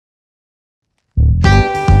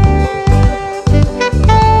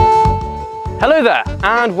Hello there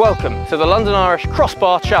and welcome to the London Irish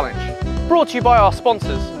Crossbar Challenge, brought to you by our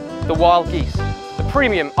sponsors, the Wild Geese, the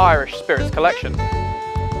premium Irish spirits collection.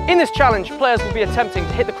 In this challenge, players will be attempting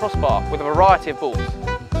to hit the crossbar with a variety of balls: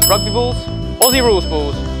 rugby balls, Aussie rules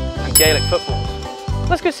balls and Gaelic footballs.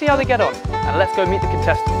 Let's go see how they get on and let's go meet the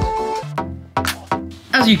contestants.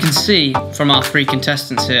 As you can see from our three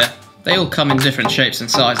contestants here, they all come in different shapes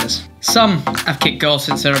and sizes. Some have kicked goals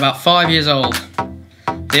since they're about 5 years old.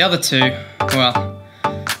 The other two, well,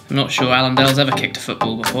 I'm not sure Alan Dell's ever kicked a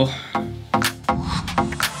football before.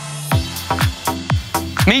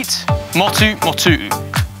 Meet Motu Motu'u,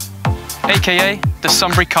 aka the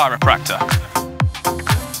Sunbury chiropractor.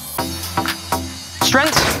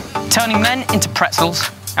 Strengths: turning men into pretzels,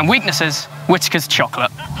 and weaknesses: Whittaker's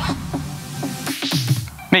chocolate.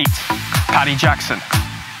 Meet Paddy Jackson,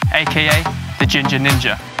 aka the Ginger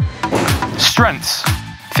Ninja. Strengths: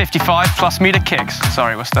 55 plus metre kicks,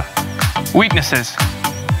 sorry Worcester. Weaknesses: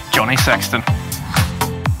 Johnny Sexton.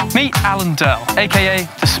 Meet Alan Dell, aka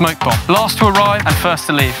the Smoke Bomb. Last to arrive and first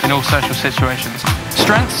to leave in all social situations.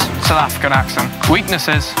 Strengths: South African accent.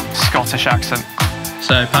 Weaknesses: Scottish accent.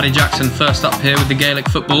 So Paddy Jackson first up here with the Gaelic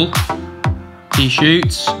football. He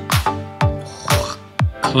shoots.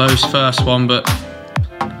 Close first one, but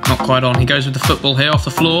not quite on. He goes with the football here off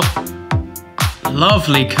the floor.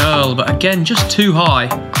 Lovely curl, but again, just too high.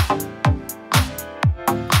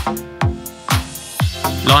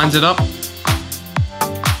 Lines it up.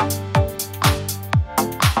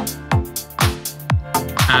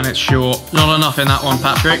 And it's short. Not enough in that one,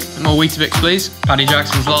 Patrick. More Weetabix, please. Paddy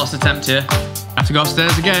Jackson's last attempt here. Have to go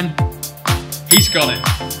upstairs again. He's got it.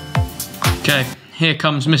 Okay, here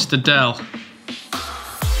comes Mr. Dell.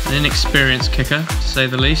 An inexperienced kicker, to say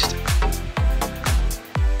the least.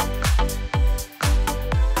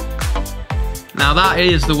 Now that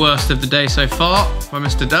is the worst of the day so far by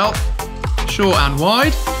Mr. Dell. Short and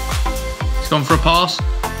wide. He's gone for a pass.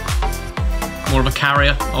 More of a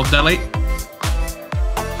carrier of Delhi.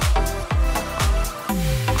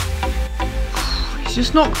 He's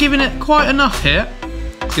just not giving it quite enough here.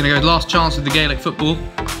 He's going to go last chance with the Gaelic football.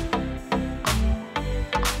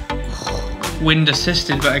 Wind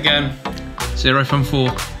assisted, but again, 0 from 4.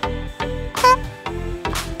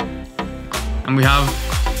 And we have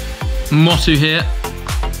Motu here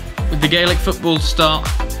with the Gaelic football to start.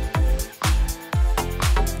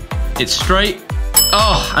 It's straight.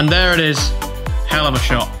 Oh, and there it is. Hell of a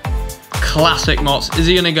shot. Classic Mots. Is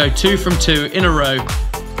he going to go 2 from 2 in a row?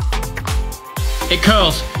 It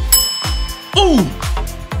curls. Ooh!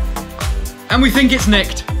 And we think it's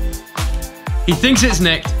nicked. He thinks it's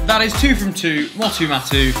nicked. That is 2 from 2. Motu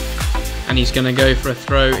Matu. And he's going to go for a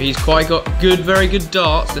throw. He's quite got very good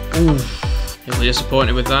darts. Ooh. He'll be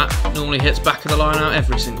disappointed with that. Normally hits back of the line out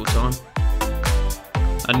every single time.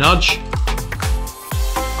 A nudge.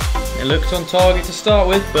 It looked on target to start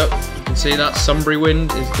with, but you can see that Sunbury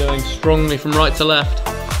wind is going strongly from right to left.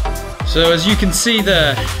 So as you can see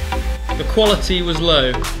there, the quality was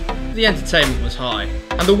low, the entertainment was high.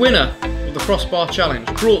 And the winner of the Crossbar Challenge,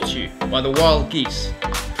 brought to you by the Wild Geese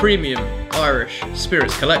Premium Irish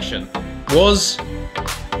Spirits Collection, was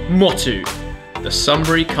Motu, the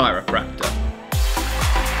Sunbury chiropractor.